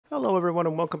Hello, everyone,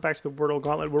 and welcome back to the Wordle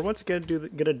Gauntlet. We're once again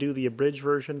gonna do the abridged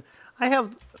version. I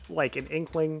have like an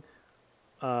inkling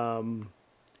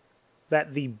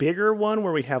that the bigger one,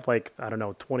 where we have like I don't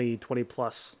know 20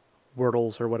 plus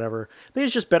Wordles or whatever, I think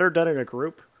it's just better done in a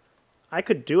group. I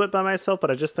could do it by myself, but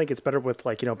I just think it's better with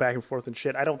like back and forth and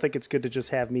shit. I don't think it's good to just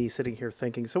have me sitting here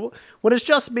thinking. So when it's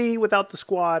just me without the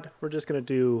squad, we're just gonna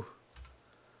do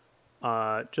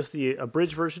just the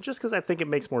abridged version, just because I think it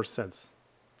makes more sense.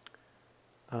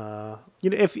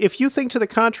 If you think to the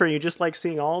contrary, you just like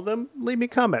seeing all of them, leave me a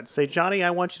comment. Say, Johnny,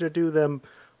 I want you to do them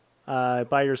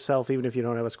by yourself, even if you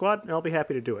don't have a squad, and I'll be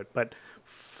happy to do it. But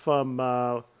from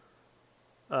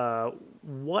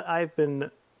what I've been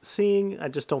seeing, I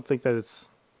just don't think that it's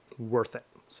worth it.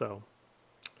 So,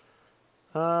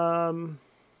 that'd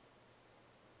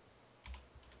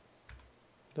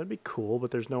be cool,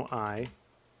 but there's no I.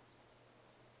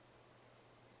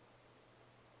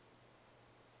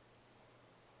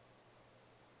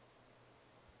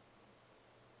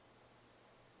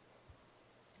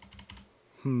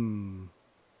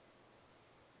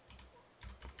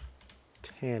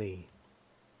 Tanny.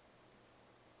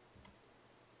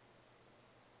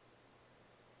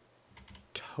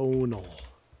 Tonal.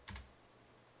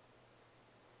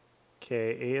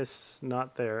 Okay, A is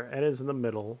not there. N is in the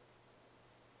middle.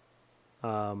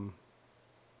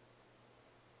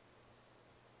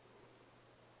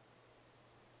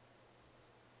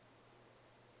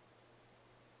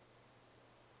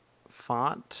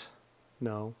 Font?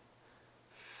 No.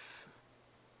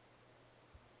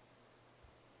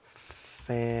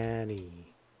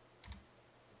 Fanny.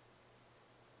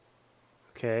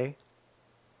 Okay.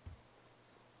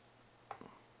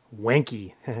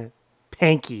 Wanky.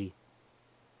 Panky.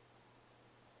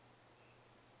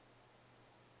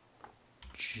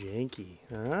 Janky.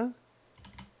 Huh?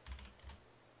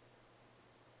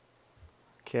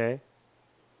 Okay.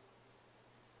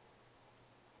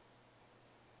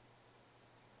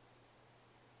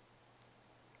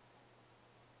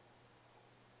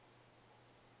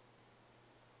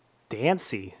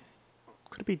 Dancy.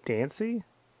 Could it be Dancy?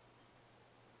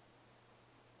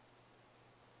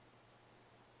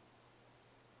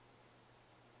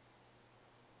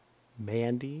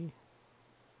 Mandy?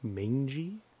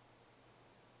 Mangy?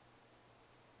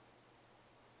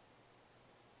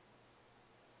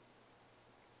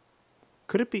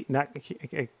 Could it be not?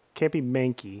 It can't be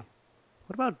Manky.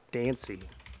 What about Dancy?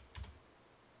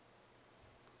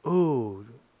 Ooh,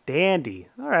 Dandy.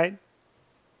 All right.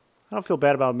 I don't feel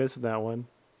bad about missing that one.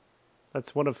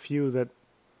 That's one of few that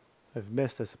I've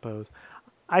missed, I suppose.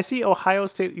 I see Ohio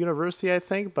State University, I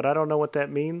think, but I don't know what that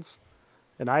means.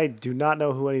 And I do not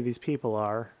know who any of these people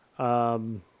are.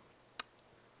 What's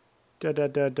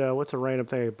a random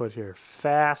thing I put here?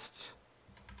 Fast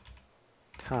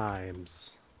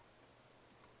times.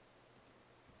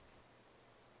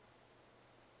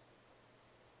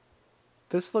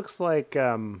 This looks like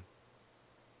the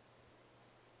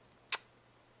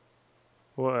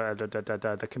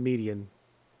comedian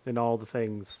in all the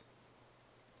things.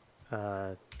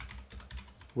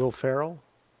 Will Ferrell.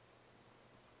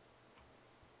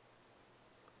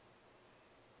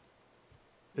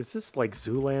 Is this like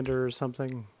Zoolander or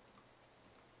something?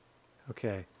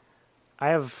 Okay.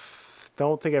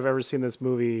 Don't think I've ever seen this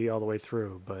movie all the way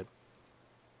through, but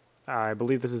I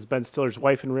believe this is Ben Stiller's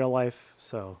wife in real life,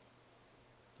 so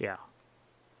yeah.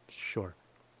 Sure.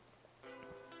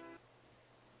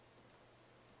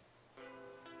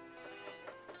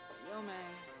 Yo, man.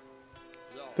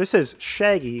 This is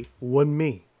Shaggy One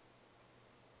Me.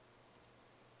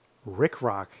 Rick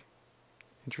Rock.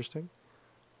 Interesting.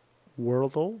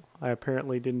 Worldle. I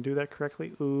apparently didn't do that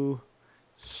correctly. Ooh.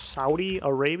 Saudi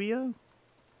Arabia.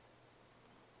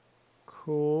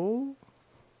 Cool.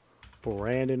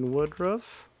 Brandon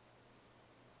Woodruff.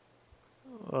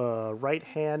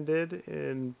 Right-handed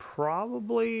and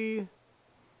probably...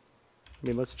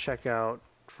 let's check out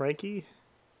Frankie.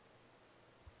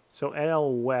 So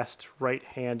NL West,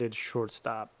 right-handed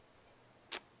shortstop.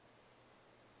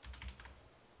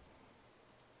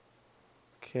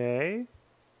 Okay.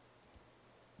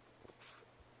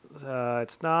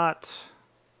 It's not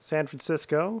San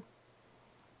Francisco.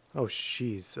 Oh,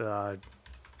 jeez.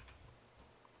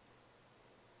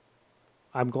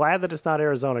 I'm glad that it's not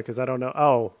Arizona because I don't know.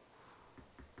 Oh,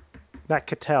 not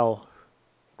Cattell.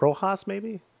 Rojas,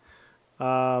 maybe?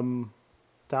 Dodgers.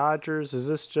 Is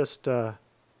this just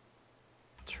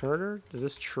Turner? Is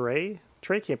this Trey?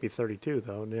 Trey can't be 32,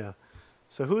 though. Yeah.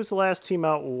 So who's the last team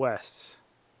out west?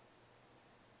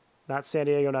 Not San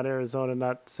Diego, not Arizona,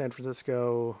 not San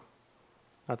Francisco,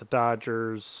 not the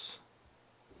Dodgers.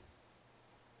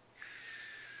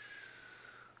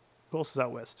 Who else is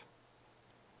out west?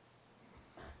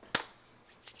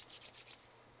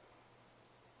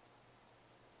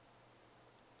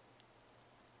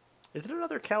 Is it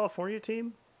another California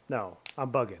team? No,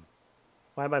 I'm bugging.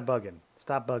 Why am I bugging?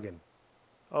 Stop bugging.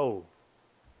 Oh.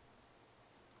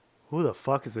 Who the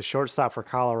fuck is the shortstop for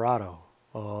Colorado?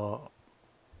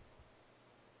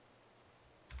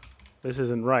 This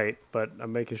isn't right, but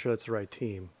I'm making sure that's the right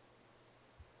team.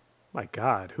 My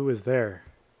God, who is there?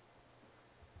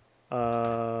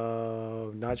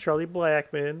 Not Charlie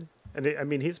Blackmon. And I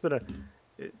mean, he's been a.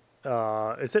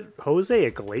 Is it Jose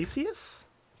Iglesias?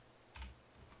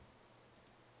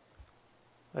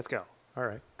 Let's go. All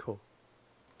right, cool.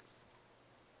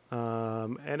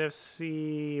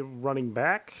 NFC running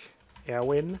back,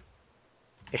 Erwin.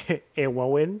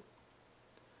 Erwin.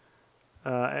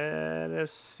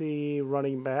 NFC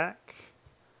running back.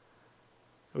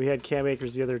 We had Cam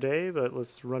Akers the other day, but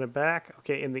let's run it back.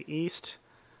 Okay, in the East,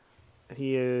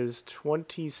 he is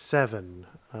 27.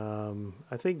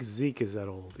 I think Zeke is that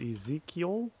old.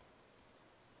 Ezekiel?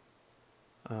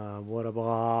 What about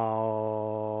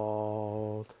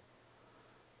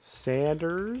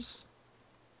Sanders?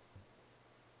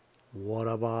 What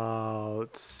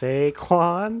about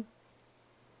Saquon?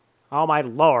 Oh my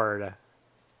lord.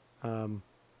 I'm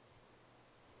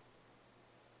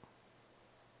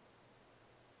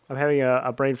having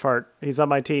a brain fart. He's on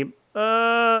my team.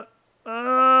 Not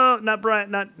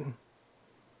Brian, not...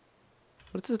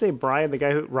 What's his name? Brian, the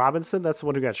guy who... Robinson? That's the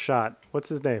one who got shot. What's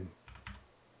his name?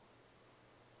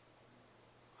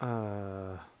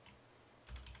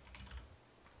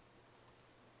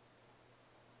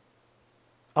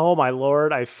 Oh my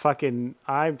lord, I'm fucking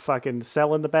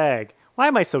selling the bag. Why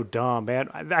am I so dumb, man?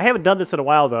 I haven't done this in a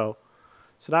while, though.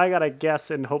 So now I gotta guess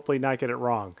and hopefully not get it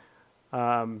wrong.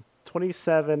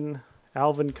 27,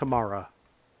 Alvin Kamara.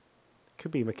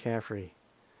 Could be McCaffrey.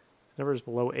 His number is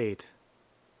below 8.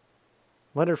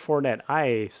 Leonard Fournette.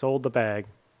 I sold the bag.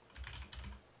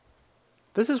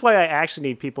 This is why I actually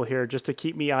need people here, just to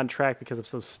keep me on track because I'm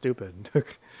so stupid.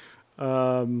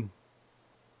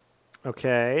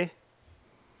 Okay.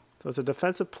 So it's a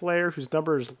defensive player whose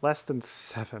number is less than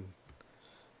 7.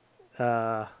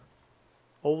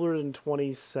 Older than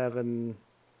 27.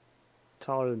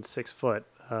 Taller than 6 foot.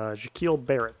 Shaquille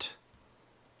Barrett.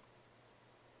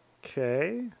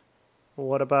 Okay.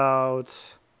 What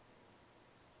about...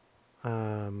 they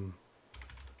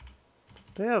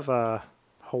have a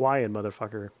Hawaiian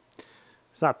motherfucker.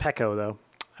 It's not Pecco,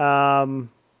 though.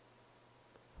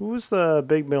 Who's the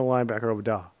big middle linebacker over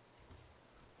there?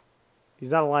 He's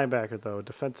not a linebacker, though.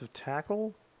 Defensive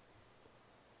tackle?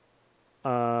 They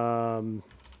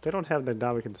don't have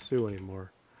Ndamukong Suh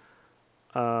anymore.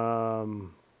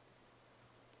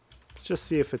 Let's just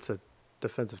see if it's a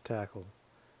defensive tackle.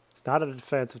 It's not a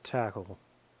defensive tackle.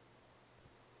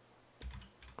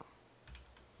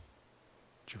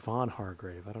 Javon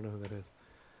Hargrave. I don't know who that is.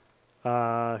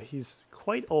 He's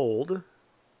quite old.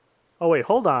 Oh, wait.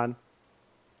 Hold on.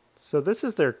 So this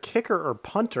is their kicker or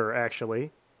punter,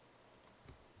 actually.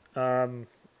 Shit.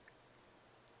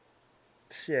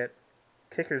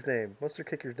 Kicker's name. What's their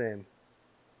kicker's name?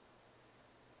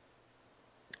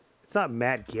 It's not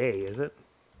Matt Gay, is it?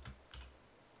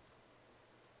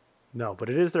 No, but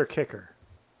it is their kicker.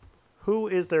 Who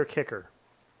is their kicker?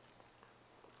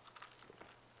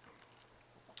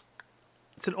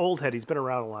 It's an old head. He's been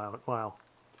around a while.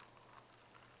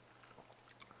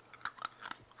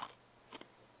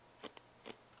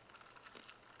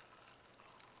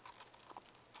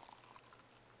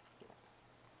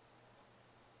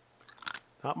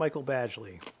 Not Michael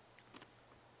Badgley.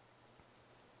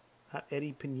 Not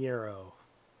Eddie Pinheiro.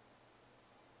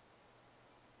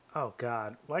 Oh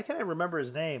God, why can't I remember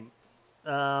his name?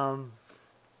 I'm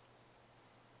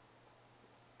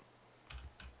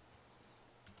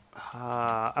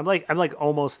like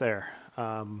almost there.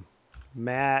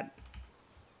 Matt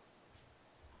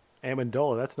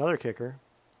Amendola, that's another kicker.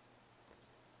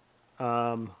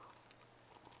 I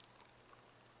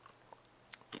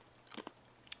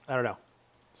don't know.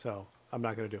 So I'm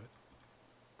not going to do it.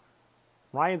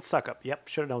 Ryan Suckup. Yep,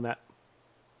 should have known that.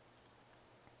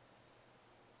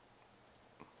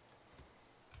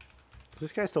 Does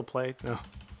this guy still play? No.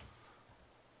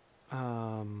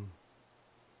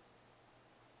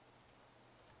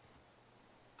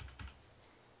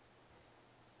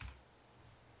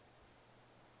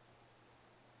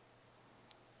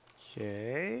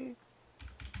 Okay.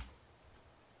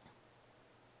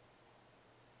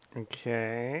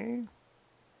 Okay.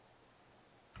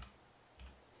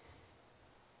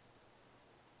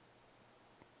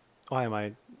 Why am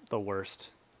I the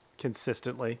worst?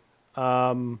 Consistently.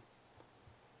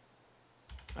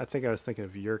 I think I was thinking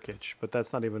of Yurkich, but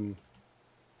that's not even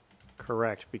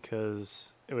correct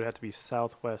because it would have to be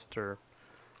southwest or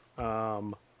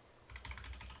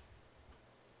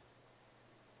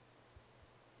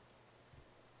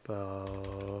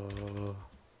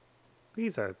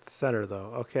he's at center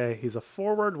though. Okay, he's a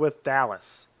forward with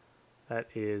Dallas. That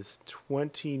is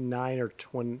 29 or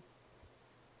 20,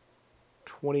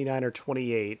 29 or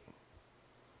 28.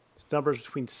 His number's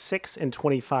between 6 and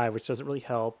 25, which doesn't really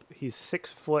help. He's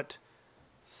 6'7".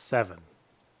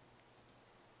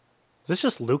 Is this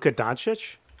just Luka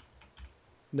Doncic?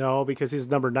 No, because he's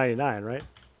number 99, right?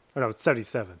 Oh, no, it's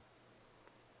 77.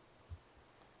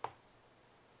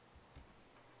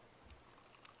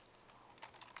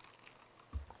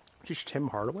 Just Tim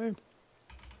Hardaway?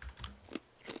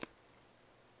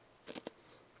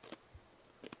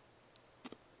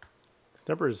 His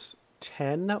number is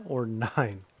 10 or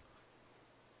 9.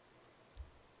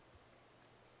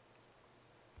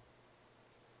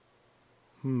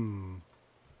 Who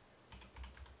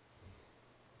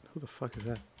the fuck is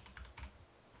that?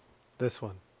 This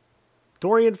one.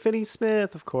 Dorian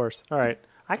Finney-Smith, of course. All right.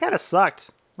 I kind of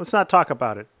sucked. Let's not talk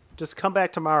about it. Just come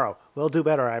back tomorrow. We'll do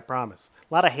better, I promise.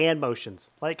 A lot of hand motions.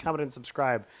 Like, comment, and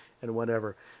subscribe, and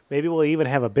whatever. Maybe we'll even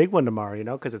have a big one tomorrow, you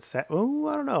know, because it's... Oh,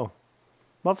 I don't know.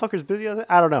 Motherfucker's busy.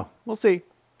 I don't know. We'll see.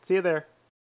 See you there.